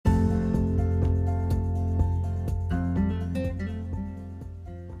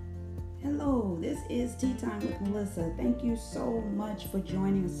is Tea Time with Melissa. Thank you so much for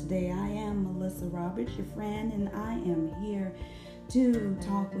joining us today. I am Melissa Roberts, your friend, and I am here to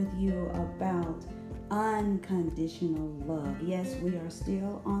talk with you about unconditional love. Yes, we are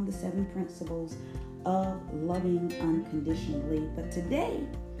still on the 7 principles of loving unconditionally, but today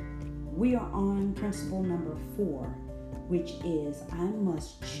we are on principle number 4, which is I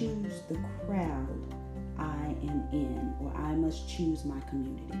must choose the crowd I am in, or I must choose my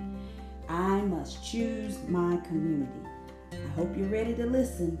community. I must choose my community. I hope you're ready to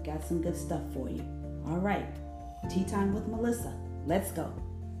listen. Got some good stuff for you. All right, Tea Time with Melissa. Let's go.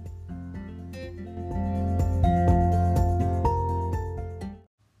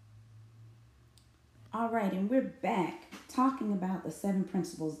 All right, and we're back talking about the 7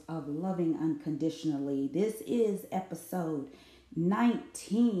 principles of loving unconditionally. This is episode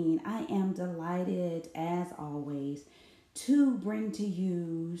 19. I am delighted, as always, to bring to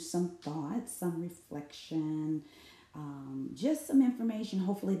you some thoughts, some reflection, just some information,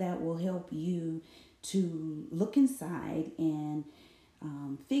 hopefully that will help you to look inside and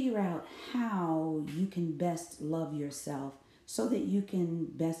figure out how you can best love yourself so that you can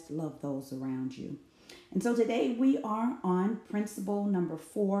best love those around you. And so today we are on principle number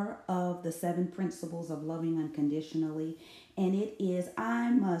 4 of the 7 principles of loving unconditionally. And it is,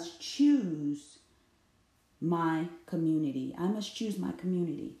 I must choose my community. I must choose my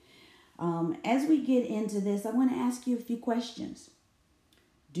community. As we get into this, I want to ask you a few questions.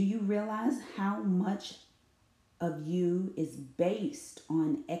 Do you realize how much of you is based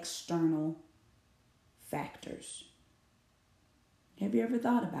on external factors? Have you ever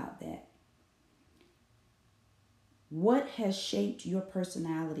thought about that? What has shaped your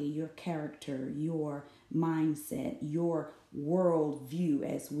personality, your character, your mindset, your worldview,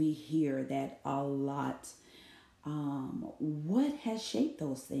 as we hear that a lot? What has shaped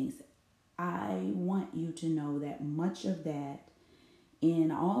those things? I want you to know that much of that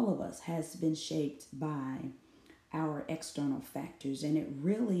in all of us has been shaped by our external factors, and it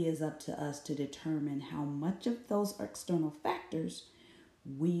really is up to us to determine how much of those external factors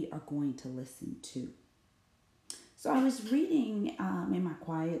we are going to listen to. So I was reading in my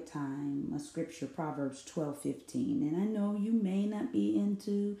quiet time a scripture, Proverbs 12:15, and I know you may not be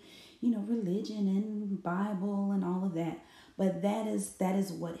into, religion and Bible and all of that, but that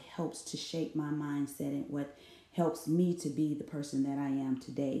is what helps to shape my mindset and what helps me to be the person that I am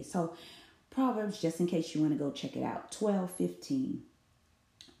today. So Proverbs, just in case you want to go check it out, 12:15.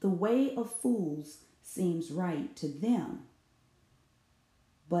 The way of fools seems right to them,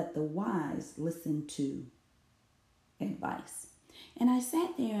 but the wise listen to advice. And I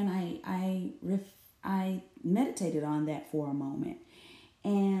sat there and I meditated on that for a moment,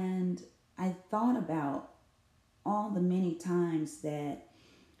 and I thought about all the many times that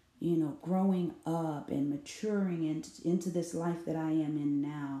growing up and maturing into this life that I am in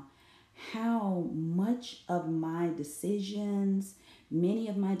now, how much of my decisions, many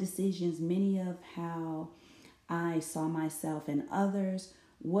of how I saw myself and others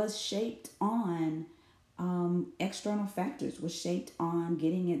was shaped on external factors, was shaped on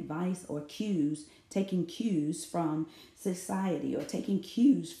getting advice or cues, taking cues from society or taking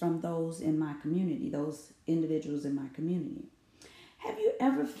cues from those in my community, those individuals in my community. Have you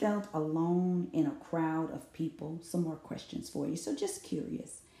ever felt alone in a crowd of people? Some more questions for you. So just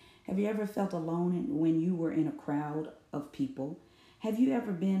curious. Have you ever felt alone when you were in a crowd of people? Have you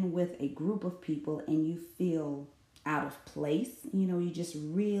ever been with a group of people and you feel out of place? You just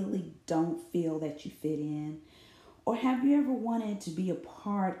really don't feel that you fit in. Or have you ever wanted to be a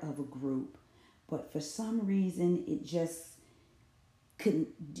part of a group, but for some reason it just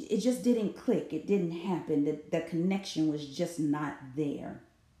didn't click. It didn't happen. The connection was just not there.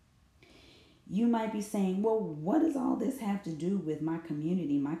 You might be saying, well, what does all this have to do with my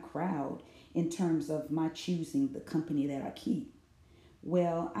community, my crowd, in terms of my choosing the company that I keep?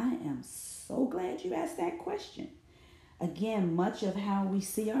 Well, I am so glad you asked that question. Again, much of how we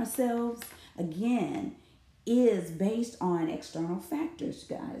see ourselves, is based on external factors,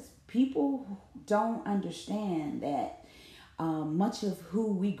 guys. People don't understand that much of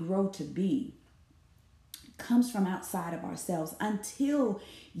who we grow to be comes from outside of ourselves until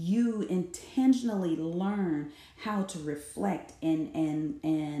you intentionally learn how to reflect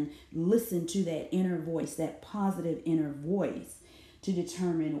and listen to that inner voice, that positive inner voice, to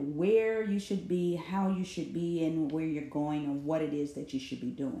determine where you should be, how you should be, and where you're going and what it is that you should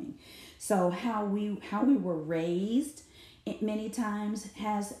be doing. So how we were raised, it many times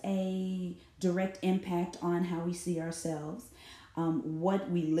has a direct impact on how we see ourselves.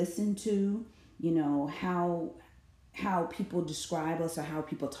 What we listen to, how people describe us or how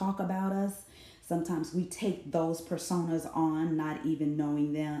people talk about us. Sometimes we take those personas on, not even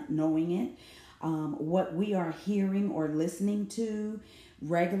knowing it. What we are hearing or listening to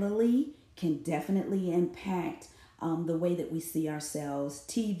regularly can definitely impact the way that we see ourselves.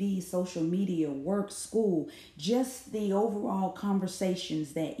 TV, social media, work, school, just the overall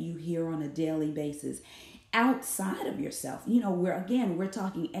conversations that you hear on a daily basis outside of yourself. We're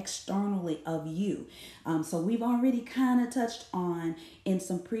talking externally of you. So we've already kind of touched on in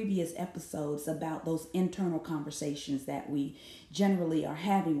some previous episodes about those internal conversations that we generally are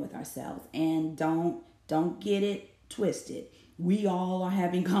having with ourselves. And don't get it twisted. We all are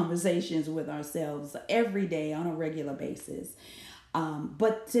having conversations with ourselves every day on a regular basis.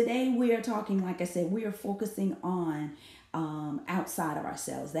 But today we are talking, like I said, we are focusing on outside of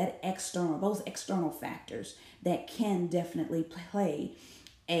ourselves, those external factors that can definitely play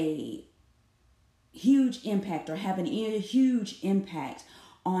a huge impact or have a huge impact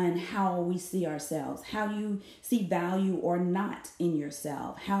on how we see ourselves, how you see value or not in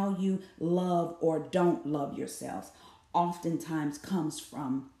yourself, how you love or don't love yourselves, oftentimes comes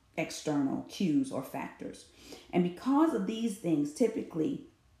from external cues or factors. And because of these things, typically,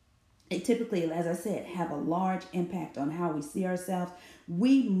 as I said, have a large impact on how we see ourselves.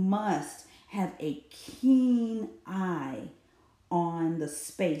 We must have a keen eye on the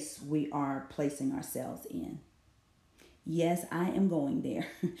space we are placing ourselves in. Yes, I am going there.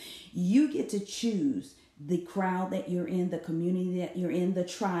 You get to choose the crowd that you're in, the community that you're in, the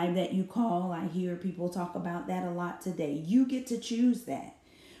tribe that you call. I hear people talk about that a lot today. You get to choose that,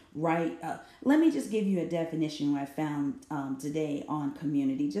 right? Let me just give you a definition I found today on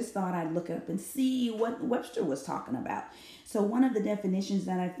community. Just thought I'd look it up and see what Webster was talking about. So one of the definitions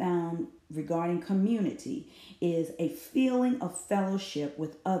that I found regarding community is a feeling of fellowship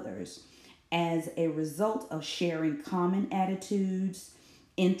with others as a result of sharing common attitudes,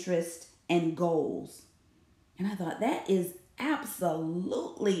 interests, and goals. And I thought that is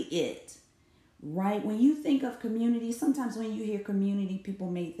absolutely it, right? When you think of community, sometimes when you hear community, people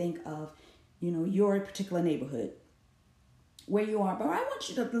may think of, your particular neighborhood, where you are. But I want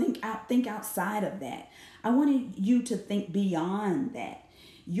you to think outside of that. I wanted you to think beyond that.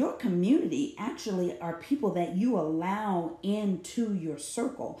 Your community actually are people that you allow into your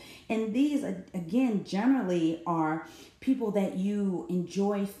circle. And these, again, generally are people that you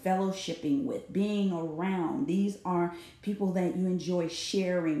enjoy fellowshipping with, being around. These are people that you enjoy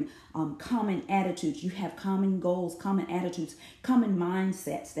sharing common attitudes. You have common goals, common attitudes, common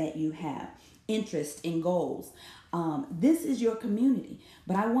mindsets that you have, interests and goals. This is your community.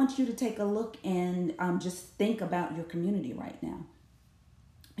 But I want you to take a look and just think about your community right now.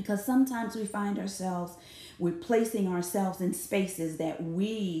 Because sometimes we find ourselves, we're placing ourselves in spaces that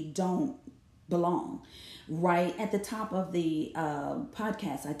we don't belong. Right at the top of the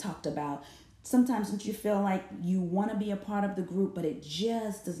podcast, I talked about sometimes you feel like you want to be a part of the group, but it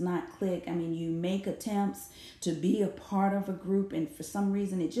just does not click. I mean, you make attempts to be a part of a group, and for some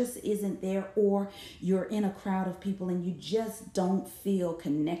reason it just isn't there, or you're in a crowd of people and you just don't feel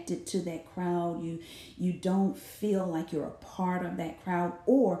connected to that crowd. You don't feel like you're a part of that crowd,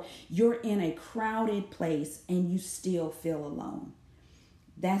 or you're in a crowded place and you still feel alone.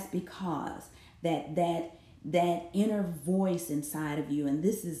 That's because that inner voice inside of you, and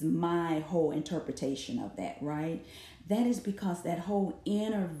this is my whole interpretation of that, right? That is because that whole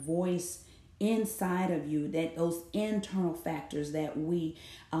inner voice inside of you, that those internal factors that we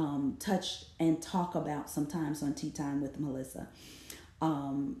touch and talk about sometimes on Tea Time with Melissa,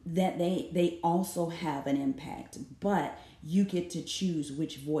 that they also have an impact, but you get to choose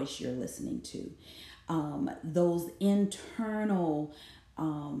which voice you're listening to. Those internal,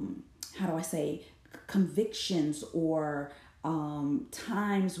 convictions or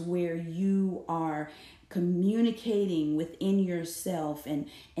times where you are communicating within yourself and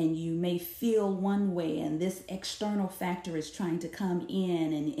you may feel one way, and this external factor is trying to come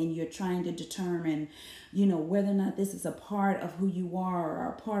in and you're trying to determine, whether or not this is a part of who you are or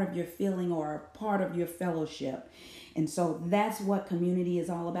a part of your feeling or a part of your fellowship. And so that's what community is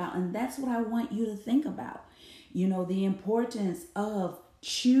all about. And that's what I want you to think about. The importance of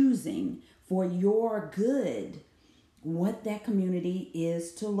choosing for your good what that community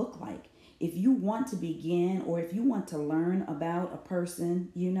is to look like. If you want to begin, or if you want to learn about a person,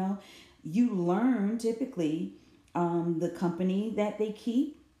 you learn typically the company that they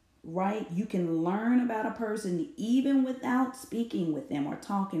keep, right? You can learn about a person even without speaking with them or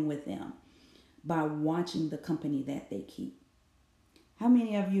talking with them by watching the company that they keep. How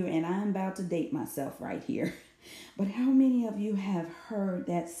many of you, and I'm about to date myself right here, but how many of you have heard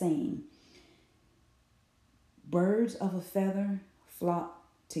that saying, birds of a feather flock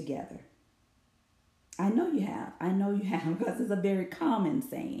together? I know you have. I know you have because it's a very common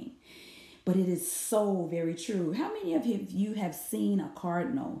saying. But it is so very true. How many of you have seen a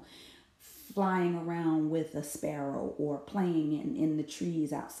cardinal flying around with a sparrow or playing in the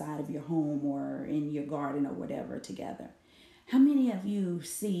trees outside of your home or in your garden or whatever together? How many of you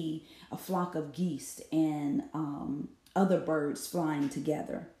see a flock of geese and other birds flying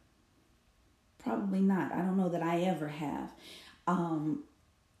together? Probably not. I don't know that I ever have.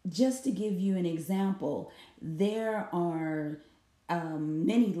 Just to give you an example, there are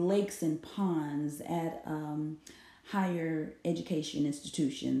many lakes and ponds at higher education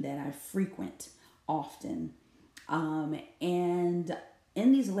institution that I frequent often. And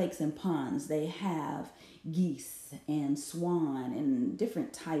in these lakes and ponds, they have geese and swan and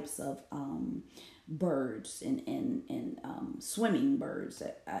different types of birds and swimming birds,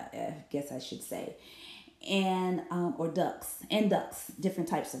 I guess I should say, and or ducks, different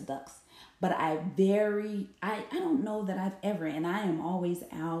types of ducks. But I don't know that I've ever, and I am always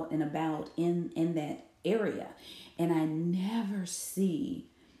out and about in that area, and I never see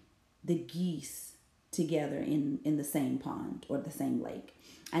the geese together in the same pond or the same lake.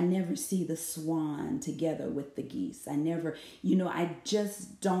 I never see the swan together with the geese. I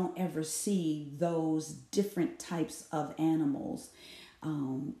just don't ever see those different types of animals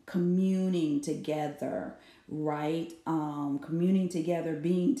communing together, right? Communing together,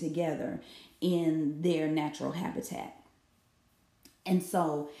 being together in their natural habitat. And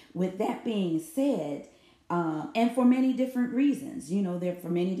so with that being said, and for many different reasons, for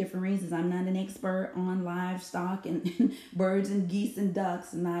many different reasons. I'm not an expert on livestock and birds and geese and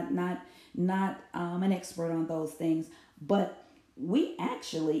ducks, not an expert on those things. But we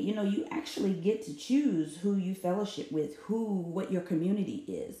actually, you actually get to choose who you fellowship with, what your community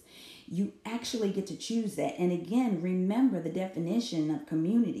is. You actually get to choose that. And again, remember the definition of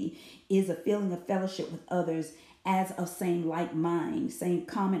community is a feeling of fellowship with others as of same like mind, same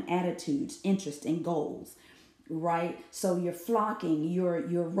common attitudes, interests, and goals, right? So you're flocking, you're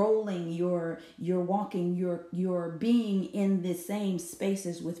rolling, you're walking, you're being in the same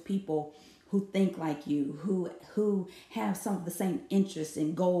spaces with people who think like you, who have some of the same interests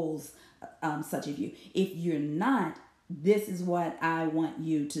and goals, such as you. If you're not, this is what I want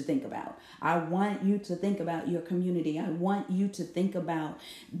you to think about. I want you to think about your community. I want you to think about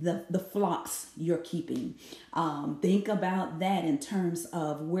the flocks you're keeping. Think about that in terms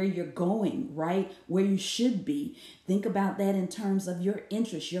of where you're going, right? Where you should be. Think about that in terms of your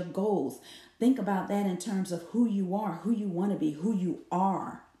interests, your goals. Think about that in terms of who you are, who you want to be, who you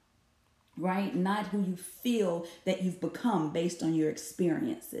are, right? Not who you feel that you've become based on your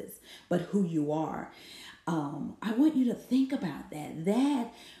experiences, but who you are. I want you to think about that.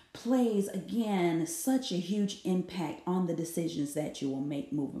 That plays, again, such a huge impact on the decisions that you will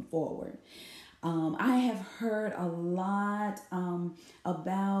make moving forward. I have heard a lot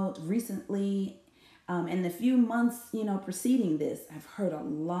about recently, in the few months, preceding this, I've heard a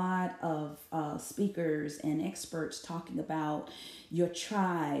lot of speakers and experts talking about your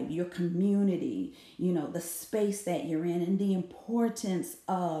tribe, your community, the space that you're in, and the importance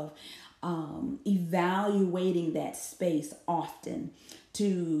of evaluating that space often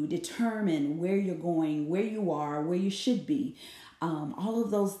to determine where you're going, where you are, where you should be. All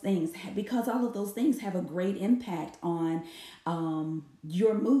of those things, because all of those things have a great impact on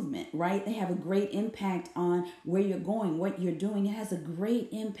your movement, right? They have a great impact on where you're going, what you're doing. It has a great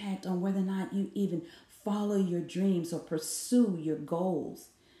impact on whether or not you even follow your dreams or pursue your goals,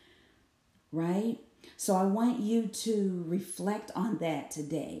 right? So I want you to reflect on that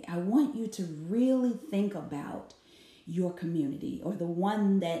today. I want you to really think about your community or the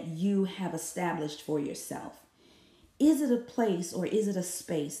one that you have established for yourself. Is it a place or is it a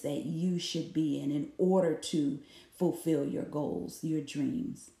space that you should be in order to fulfill your goals, your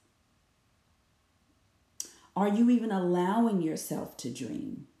dreams? Are you even allowing yourself to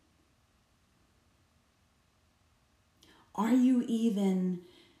dream? Are you even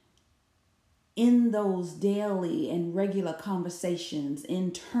in those daily and regular conversations,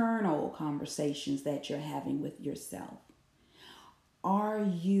 internal conversations that you're having with yourself? Are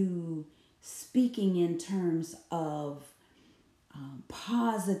you speaking in terms of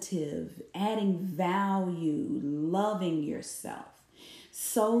positive, adding value, loving yourself,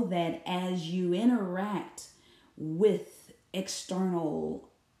 so that as you interact with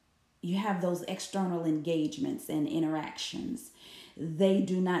you have those external engagements and interactions, they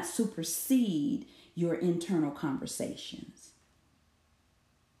do not supersede your internal conversations?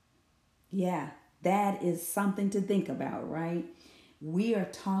 Yeah, that is something to think about, right? We are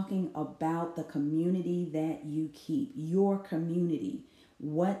talking about the community that you keep, your community.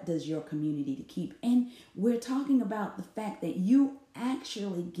 What does your community to keep? And we're talking about the fact that you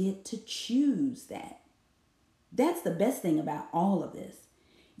actually get to choose that. That's the best thing about all of this.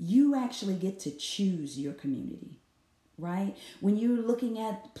 You actually get to choose your community, right? When you're looking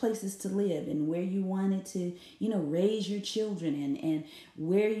at places to live and where you wanted to, raise your children and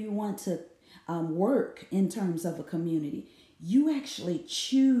where you want to work in terms of a community, you actually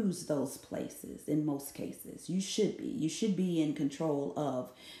choose those places in most cases. You should be. You should be in control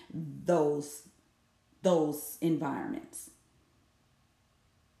of those environments.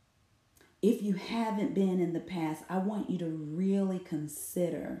 If you haven't been in the past, I want you to really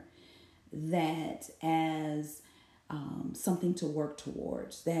consider that as something to work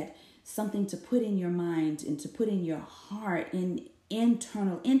towards, that something to put in your mind and to put in your heart and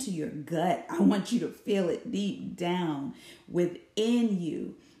into your gut. I want you to feel it deep down within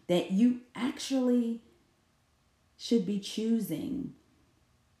you that you actually should be choosing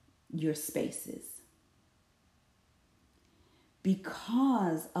your spaces,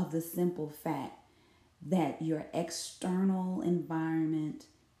 because of the simple fact that your external environment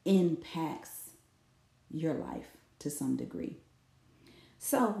impacts your life to some degree.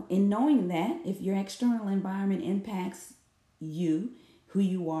 So in knowing that, if your external environment impacts you, who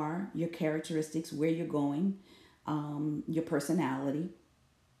you are, your characteristics, where you're going, your personality,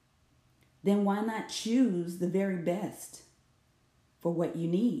 then why not choose the very best for what you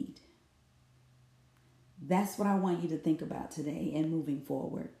need? That's what I want you to think about today and moving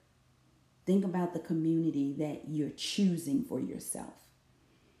forward. Think about the community that you're choosing for yourself.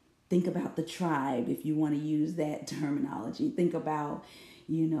 Think about the tribe, if you want to use that terminology. Think about,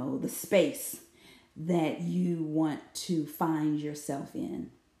 the space that you want to find yourself in.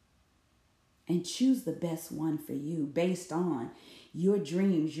 And choose the best one for you based on your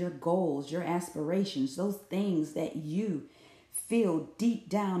dreams, your goals, your aspirations, those things that you feel deep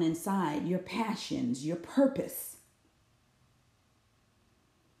down inside, your passions, your purpose.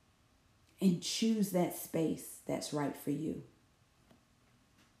 And choose that space that's right for you.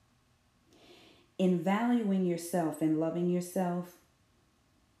 In valuing yourself and loving yourself,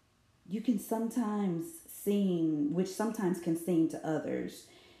 you can sometimes can seem to others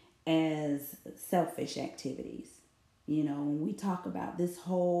as selfish activities. When we talk about this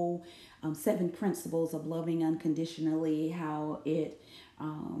whole 7 principles of loving unconditionally, how it,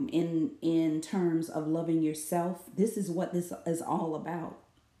 in terms of loving yourself, this is what this is all about,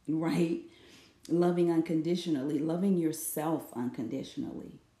 right? Loving unconditionally, loving yourself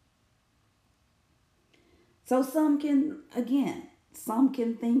unconditionally. So some can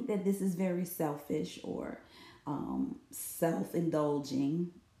think that this is very selfish or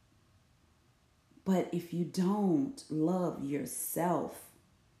self-indulging. But if you don't love yourself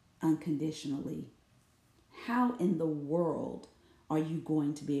unconditionally, how in the world are you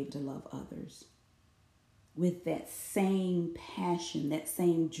going to be able to love others with that same passion, that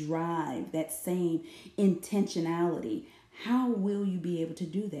same drive, that same intentionality? How will you be able to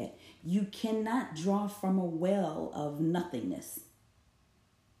do that? You cannot draw from a well of nothingness.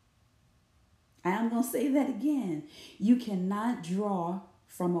 I'm going to say that again. You cannot draw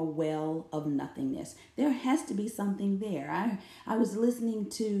from a well of nothingness. There has to be something there. I was listening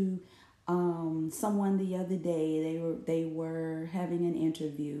to someone the other day. They were having an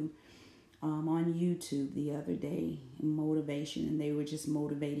interview on YouTube the other day, motivation, and they were just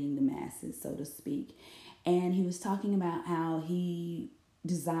motivating the masses, so to speak. And he was talking about how he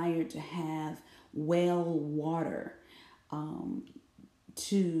desired to have well water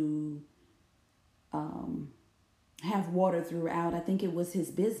to have water throughout. I think it was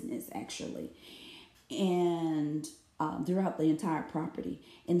his business actually, and throughout the entire property.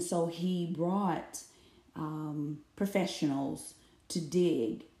 And so he brought professionals to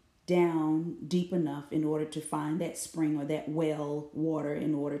dig down deep enough in order to find that spring or that well water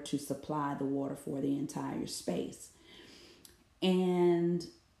in order to supply the water for the entire space. And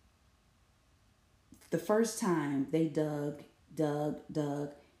the first time they dug,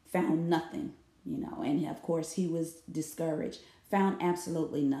 found nothing, and of course he was discouraged, found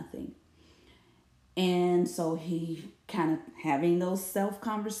absolutely nothing. And so he kind of having those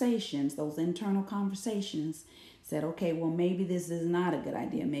self-conversations, those internal conversations, said, okay, well, maybe this is not a good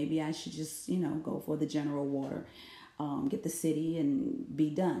idea. Maybe I should just, go for the general water, get the city and be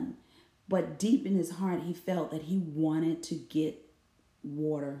done. But deep in his heart, he felt that he wanted to get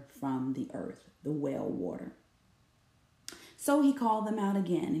water from the earth, the well water. So he called them out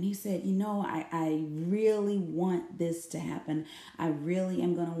again and he said, I really want this to happen. I really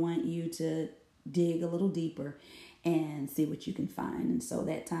am going to want you to dig a little deeper and see what you can find. And so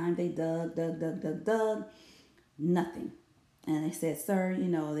that time they dug, nothing. And they said, sir,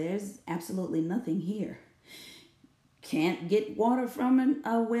 there's absolutely nothing here. Can't get water from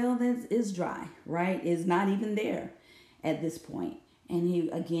a well that is dry, right? Is not even there at this point. And he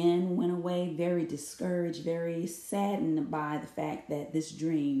again went away very discouraged, very saddened by the fact that this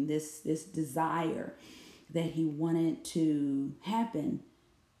dream, this desire that he wanted to happen,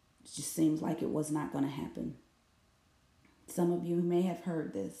 just seems like it was not going to happen. Some of you may have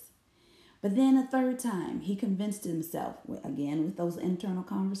heard this. But then a third time, he convinced himself, again with those internal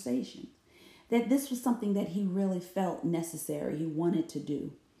conversations, that this was something that he really felt necessary, he wanted to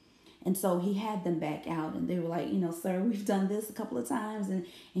do. And so he had them back out, and they were like, sir, we've done this a couple of times. And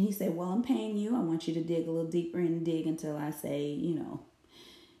he said, well, I'm paying you. I want you to dig a little deeper and dig until I say,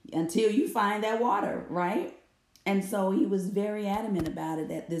 until you find that water, right? And so he was very adamant about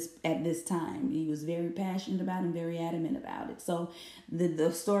it at this time. He was very passionate about it and very adamant about it. So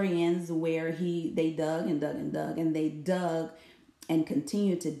the story ends where they dug and dug and dug, and they dug and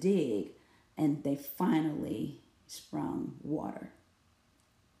continued to dig, and they finally sprung water.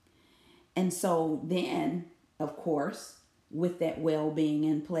 And so then, of course, with that well being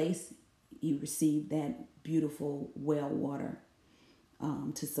in place, you received that beautiful well water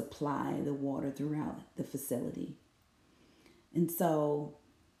to supply the water throughout the facility. And so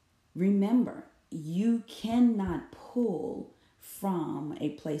remember, you cannot pull from a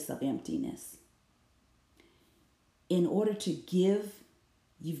place of emptiness. In order to give,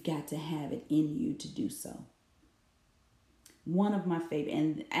 you've got to have it in you to do so. One of my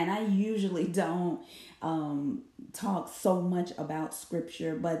favorite, and I usually don't talk so much about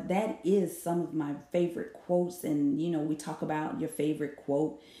scripture, but that is some of my favorite quotes. And, we talk about your favorite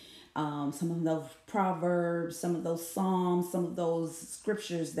quote, some of those proverbs, some of those psalms, some of those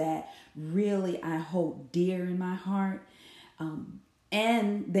scriptures that really I hold dear in my heart.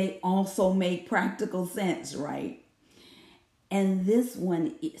 And they also make practical sense, right? And this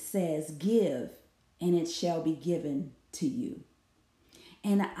one, it says, give, and it shall be given to you.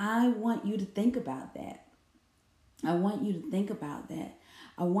 And I want you to think about that. I want you to think about that.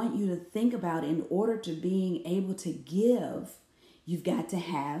 I want you to think about, in order to being able to give, you've got to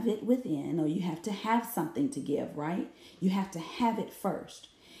have it within, or you have to have something to give, right? You have to have it first.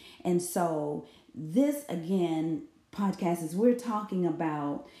 And so this, again, podcast is we're talking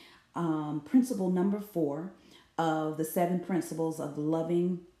about principle number 4 of the 7 principles of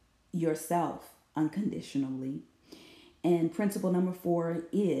loving yourself unconditionally. And principle number 4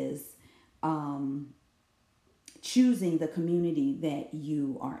 is choosing the community that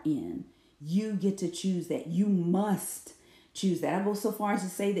you are in. You get to choose that. You must choose that. I go so far as to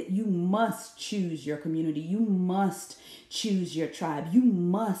say that you must choose your community. You must choose your tribe. You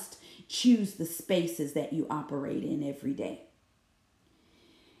must choose the spaces that you operate in every day.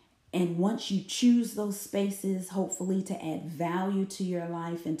 And once you choose those spaces, hopefully to add value to your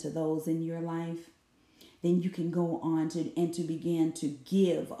life and to those in your life, then you can go on to begin to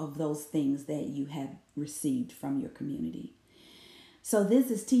give of those things that you have received from your community. So this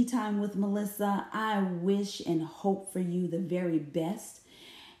is Tea Time with Melissa. I wish and hope for you the very best.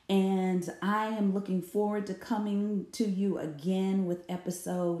 And I am looking forward to coming to you again with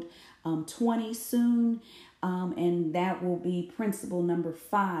episode 20 soon. And that will be principle number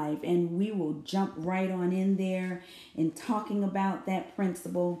 5. And we will jump right on in there and talking about that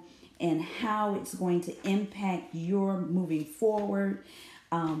principle and how it's going to impact your moving forward.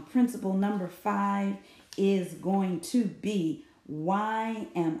 Principle number 5 is going to be, why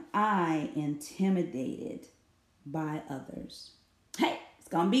am I intimidated by others? Hey, it's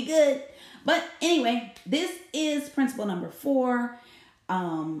going to be good. But anyway, this is principle number 4.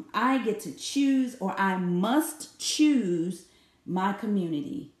 I get to choose, or I must choose my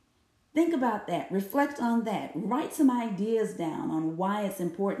community. Think about that. Reflect on that. Write some ideas down on why it's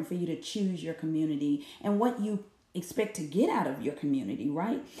important for you to choose your community and what you expect to get out of your community,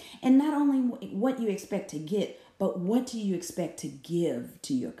 right? And not only what you expect to get, but what do you expect to give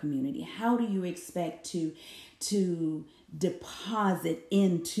to your community? How do you expect to deposit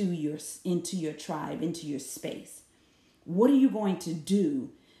into your tribe, into your space? What are you going to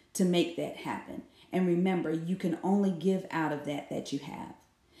do to make that happen? And remember, you can only give out of that you have.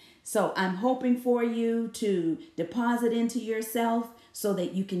 So I'm hoping for you to deposit into yourself so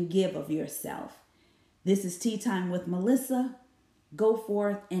that you can give of yourself. This is Tea Time with Melissa. Go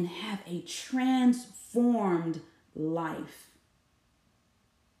forth and have a transformed life.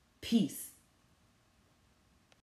 Peace.